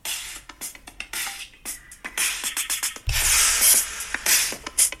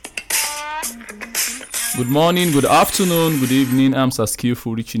Good morning, good afternoon, good evening. I'm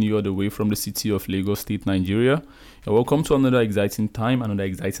Saskillful, reaching you all the way from the city of Lagos State, Nigeria. And welcome to another exciting time, another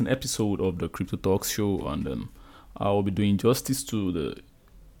exciting episode of the Crypto Talks show. And I will be doing justice to the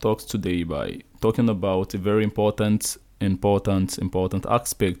talks today by talking about a very important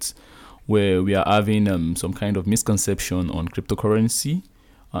aspect where we are having some kind of misconception on cryptocurrency.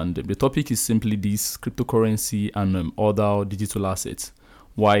 And the topic is simply this: cryptocurrency and other digital assets.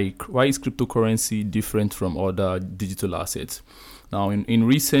 Why is cryptocurrency different from other digital assets? Now, in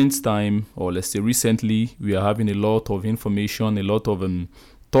recent time, or let's say recently, we are having a lot of information, a lot of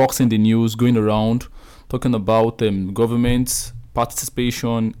talks in the news going around talking about government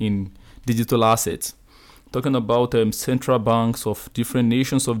participation in digital assets, talking about central banks of different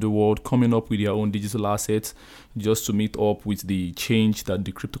nations of the world coming up with their own digital assets just to meet up with the change that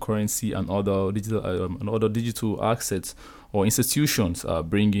the cryptocurrency and other digital assets or institutions are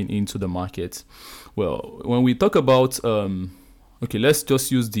bringing into the market. Well, when we talk about, let's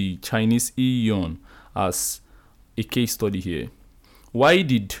just use the Chinese yuan as a case study here. Why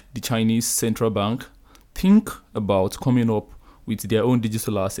did the Chinese central bank think about coming up with their own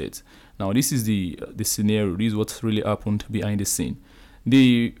digital assets? Now, this is the scenario. This is what really happened behind the scene.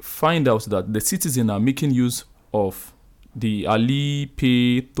 They find out that the citizens are making use of the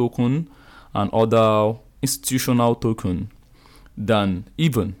Alipay token and other institutional token than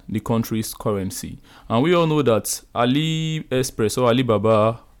even the country's currency. And we all know that AliExpress or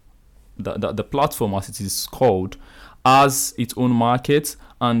Alibaba, the platform as it is called, has its own market,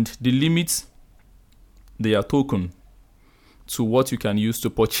 and they limit their token to what you can use to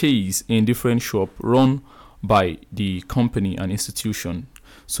purchase in different shops run by the company and institution.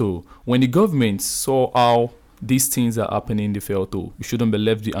 So when the government saw how these things are happening, they felt, oh, we shouldn't be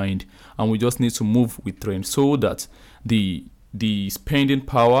left behind, and we just need to move with trend so that the spending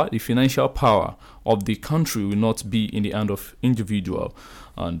power, the financial power of the country will not be in the hand of individual.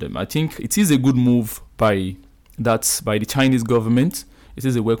 And I think it is a good move by the Chinese government. It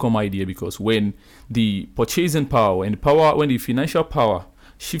is a welcome idea, because when the purchasing power and when the financial power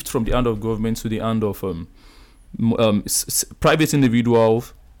shifts from the hand of government to the hand of private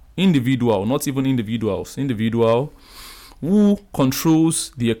individual, not even individual who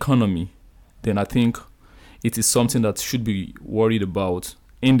controls the economy, then I think it is something that should be worried about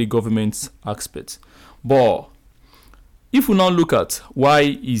in the government's aspect. But if we now look at why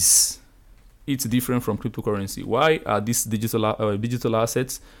is it's different from cryptocurrency, why are these digital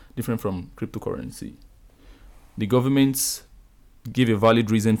assets different from cryptocurrency? The governments give a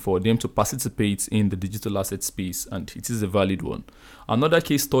valid reason for them to participate in the digital asset space, and it is a valid one. Another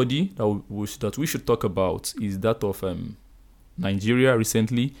case study that we should talk about is that of Nigeria.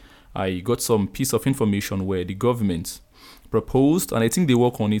 Recently, I got some piece of information where the government proposed, and I think they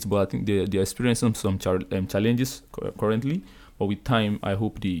work on it, but I think they're experiencing some challenges currently. But with time, I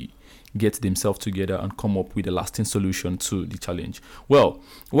hope they get themselves together and come up with a lasting solution to the challenge. Well,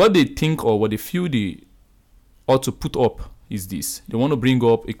 what they think or what they feel they ought to put up is this: they want to bring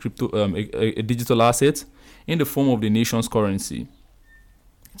up a digital asset in the form of the nation's currency.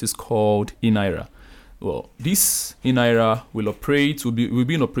 It is called eNaira. Well, this eNaira will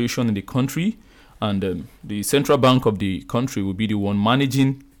be in operation in the country, and the central bank of the country will be the one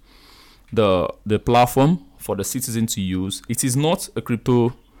managing the platform for the citizen to use. It is not a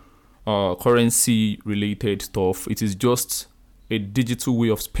crypto currency related stuff. It is just a digital way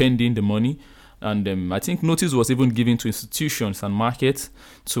of spending the money. And I think notice was even given to institutions and markets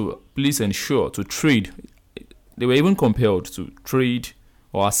to please ensure to trade. They were even compelled to trade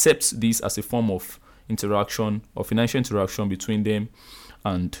or accept this as a form of interaction or financial interaction between them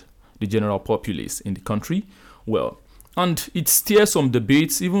and the general populace in the country. Well, and it stirs some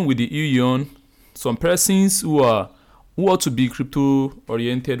debates even with the yuan. Some persons who ought to be crypto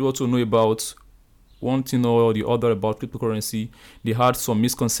oriented, who ought to know about one thing or the other about cryptocurrency, they had some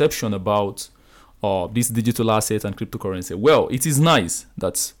misconception about this digital asset and cryptocurrency. Well, it is nice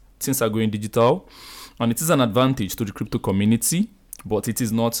that things are going digital, and it is an advantage to the crypto community, but it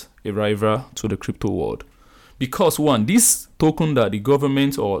is not a rival to the crypto world. Because one, this token that the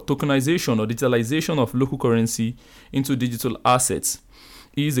government or tokenization or digitalization of local currency into digital assets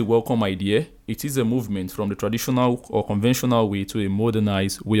is a welcome idea. It is a movement from the traditional or conventional way to a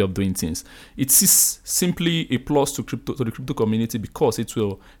modernized way of doing things. It is simply a plus to the crypto community, because it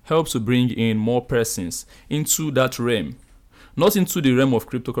will help to bring in more persons into that realm. Not into the realm of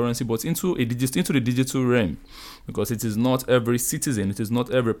cryptocurrency, but into the digital realm, because it is not every citizen, it is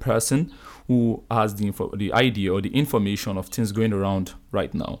not every person who has the idea or the information of things going around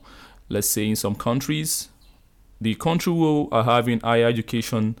right now. Let's say in some countries, the country who are having higher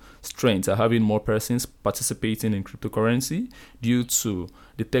education strength are having more persons participating in cryptocurrency due to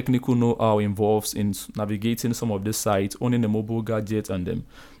the technical know-how involved in navigating some of the sites, owning a mobile gadget, and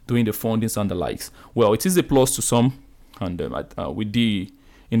doing the fundings and the likes. Well, it is a plus to some, and with the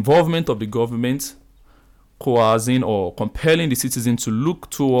involvement of the government coercing or compelling the citizen to look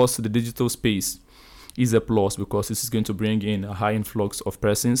towards the digital space is a plus, because this is going to bring in a high influx of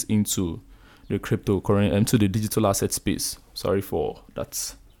persons into the cryptocurrency, into the digital asset space. Sorry for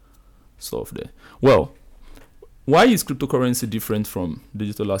that stuff there. Well, why is cryptocurrency different from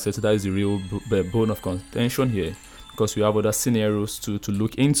digital assets? That is the real bone of contention here, because we have other scenarios to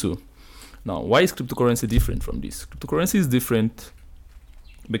look into. Now, why is cryptocurrency different from this? Cryptocurrency is different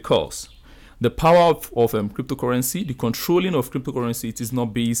because the power of cryptocurrency, the controlling of cryptocurrency, it is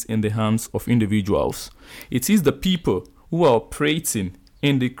not based in the hands of individuals. It is the people who are operating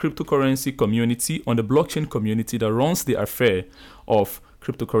in the cryptocurrency community, on the blockchain community, that runs the affair of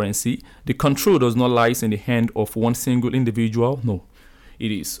cryptocurrency. The control does not lie in the hand of one single individual. No,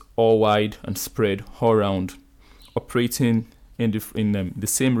 it is all wide and spread all around, operating in the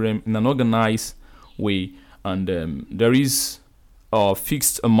same realm in an organized way. And there is a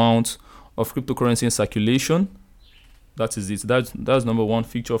fixed amount of cryptocurrency in circulation. That is it. That's number one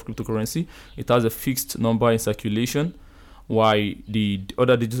feature of cryptocurrency. It has a fixed number in circulation, while the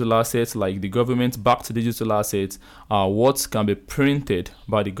other digital assets, like the government-backed digital assets, are what can be printed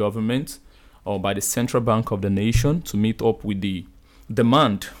by the government or by the central bank of the nation to meet up with the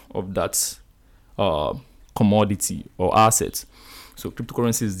demand of that commodity or asset. So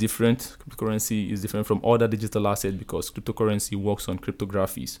cryptocurrency is different. Cryptocurrency is different from other digital assets because cryptocurrency works on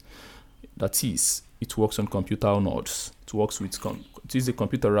cryptographies. That is, it works on computer nodes. It is a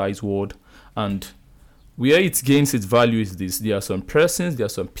computerized world, and where it gains its value is this: there are some persons, there are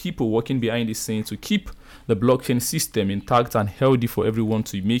some people working behind the scenes to keep the blockchain system intact and healthy for everyone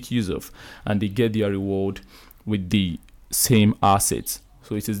to make use of, and they get their reward with the same assets.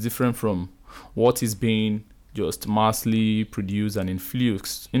 So it is different from what is being just massively produced and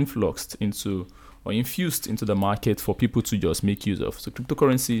infused into the market for people to just make use of. So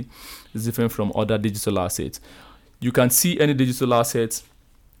cryptocurrency is different from other digital assets. You can see any digital assets,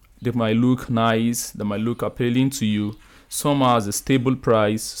 they might look nice, they might look appealing to you. Some has a stable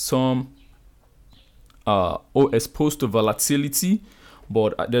price, some are exposed to volatility.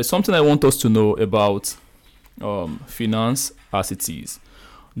 But there's something I want us to know about finance as it is.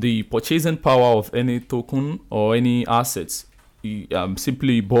 The purchasing power of any token or any assets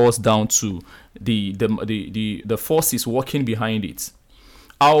simply boils down to the forces working behind it.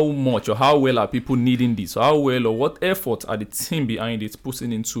 How much or how well are people needing this? How well or what effort are the team behind it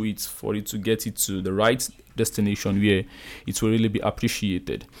putting into it for it to get it to the right destination where it will really be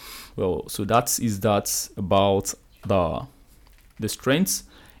appreciated? Well, so that about the strengths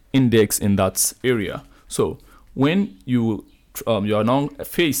index in that area. So when you are now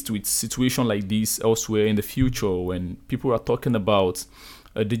faced with situation like this elsewhere in the future, when people are talking about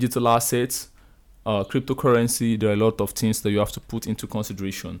digital assets, cryptocurrency, there are a lot of things that you have to put into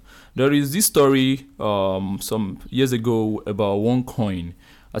consideration. There is this story some years ago about OneCoin.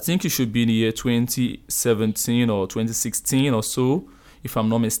 I think it should be in the year 2017 or 2016 or so, if I'm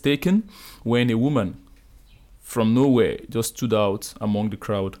not mistaken, when a woman from nowhere just stood out among the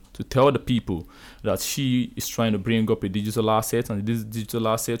crowd to tell the people that she is trying to bring up a digital asset, and this digital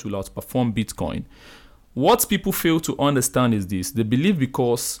asset will outperform Bitcoin. What people fail to understand is this: they believe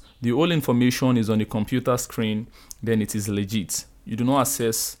because the whole information is on a computer screen, then it is legit. You do not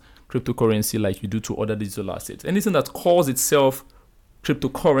access cryptocurrency like you do to other digital assets. Anything that calls itself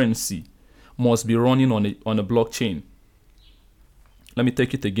cryptocurrency must be running on a blockchain. Let me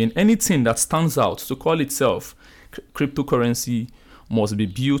take it again. Anything that stands out to call itself cryptocurrency must be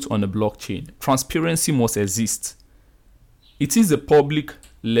built on a blockchain. Transparency must exist. It is a public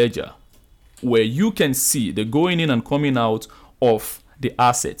ledger where you can see the going in and coming out of the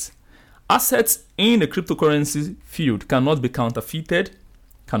assets. Assets in the cryptocurrency field cannot be counterfeited,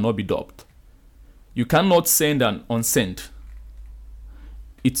 cannot be dubbed. You cannot send and unsend.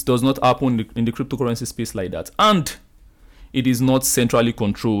 It does not happen in the cryptocurrency space like that. And it is not centrally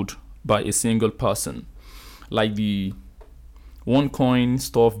controlled by a single person. Like the OneCoin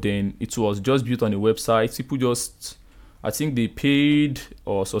stuff, then it was just built on a website. People just, I think they paid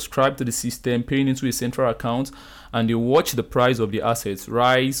or subscribed to the system, paying into a central account, and they watch the price of the assets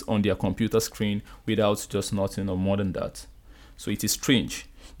rise on their computer screen without just nothing or more than that. So it is strange.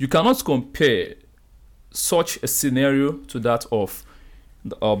 You cannot compare such a scenario to that of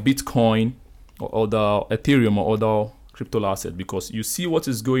Bitcoin or other Ethereum or other crypto asset, because you see what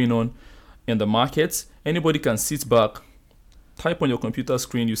is going on in the market. Anybody can sit back, type on your computer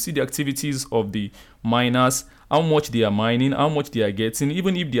screen, you see the activities of the miners, how much they are mining, how much they are getting.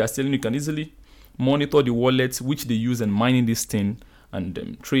 Even if they are selling, you can easily monitor the wallets which they use in mining this thing,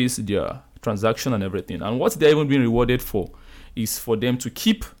 and trace their transaction and everything. And what they're even being rewarded for is for them to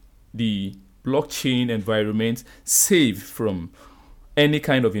keep the blockchain environment safe from any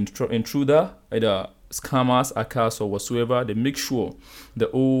kind of intruder, either scammers, hackers, or whatsoever. They make sure the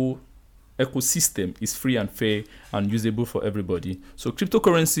whole ecosystem is free and fair and usable for everybody. So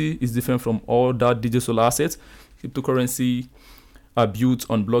cryptocurrency is different from all that digital assets. Cryptocurrency are built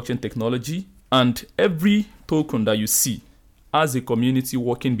on blockchain technology, and every token that you see has a community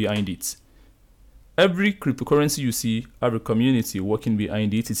working behind it. Every cryptocurrency you see have a community working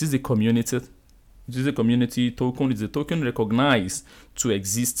behind it. It is a community. It is a community token. It's a token recognized to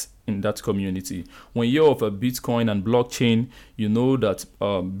exist in that community. When you hear of a Bitcoin and blockchain, you know that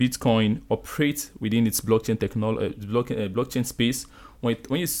Bitcoin operates within its blockchain technology, blockchain space. When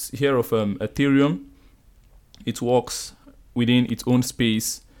you hear of Ethereum, it works within its own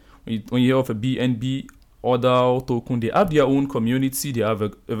space. When you hear of a BNB, other token, they have their own community. They have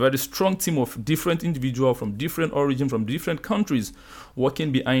a very strong team of different individuals from different origins, from different countries,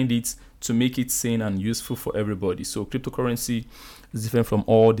 working behind it to make it sane and useful for everybody. So cryptocurrency is different from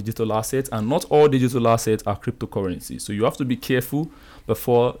all digital assets, and not all digital assets are cryptocurrency. So you have to be careful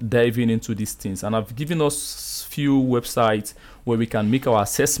before diving into these things. And I've given us few websites where we can make our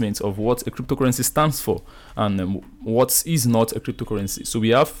assessment of what a cryptocurrency stands for and what is not a cryptocurrency. So we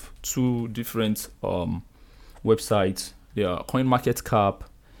have two different websites. They are CoinMarketCap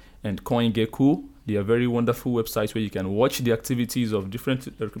and CoinGecko. They are very wonderful websites where you can watch the activities of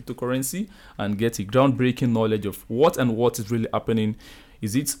different cryptocurrency and get a groundbreaking knowledge of what is really happening.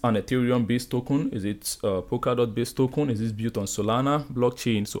 Is it an Ethereum-based token? Is it a Polkadot-based token? Is it built on Solana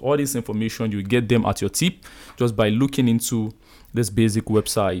blockchain? So all this information, you get them at your tip just by looking into this basic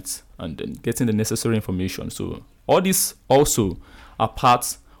website and then getting the necessary information. So all this also are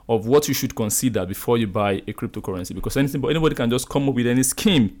parts of what you should consider before you buy a cryptocurrency, because anybody can just come up with any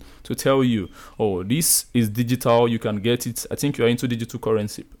scheme to tell you, oh, this is digital, you can get it. I think you are into digital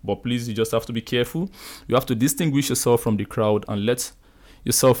currency, but please, you just have to be careful. You have to distinguish yourself from the crowd and let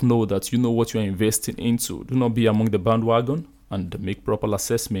yourself know that you know what you are investing into. Do not be among the bandwagon, and make proper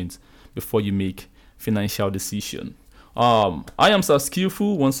assessment before you make financial decision. I am Sir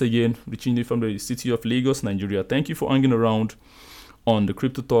Skillful, once again reaching you from the city of Lagos, Nigeria. Thank you for hanging around on the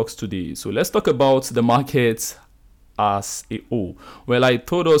Crypto Talks today. So let's talk about the market as a whole. Well, I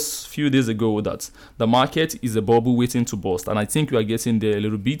told us a few days ago that the market is a bubble waiting to burst, and I think we are getting there a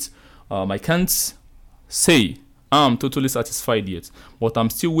little bit. I can't say I'm totally satisfied yet, but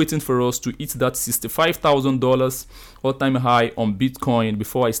I'm still waiting for us to hit that $65,000 all-time high on Bitcoin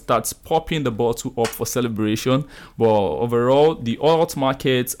before I start popping the bottle up for celebration. But overall, the alt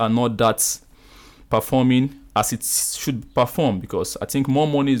markets are not that performing as it should perform, because I think more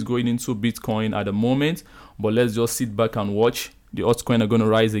money is going into Bitcoin at the moment. But let's just sit back and watch. The altcoin are going to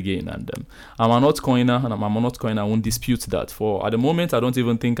rise again, and I'm an altcoiner, and I'm an altcoiner. I won't dispute that. For at the moment, I don't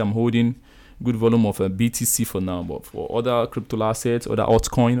even think I'm holding good volume of a BTC for now, but for other crypto assets, or the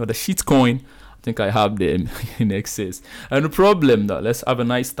altcoin, or the shitcoin, I think I have them in excess. And the problem that let's have a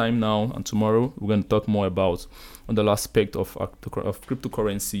nice time now, and tomorrow we're going to talk more about the aspect of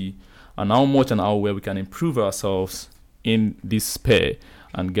cryptocurrency and how much and how well we can improve ourselves in this pair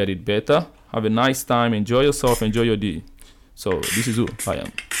and get it better. Have a nice time, enjoy yourself, enjoy your day. So this is who I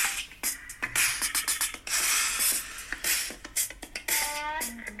am.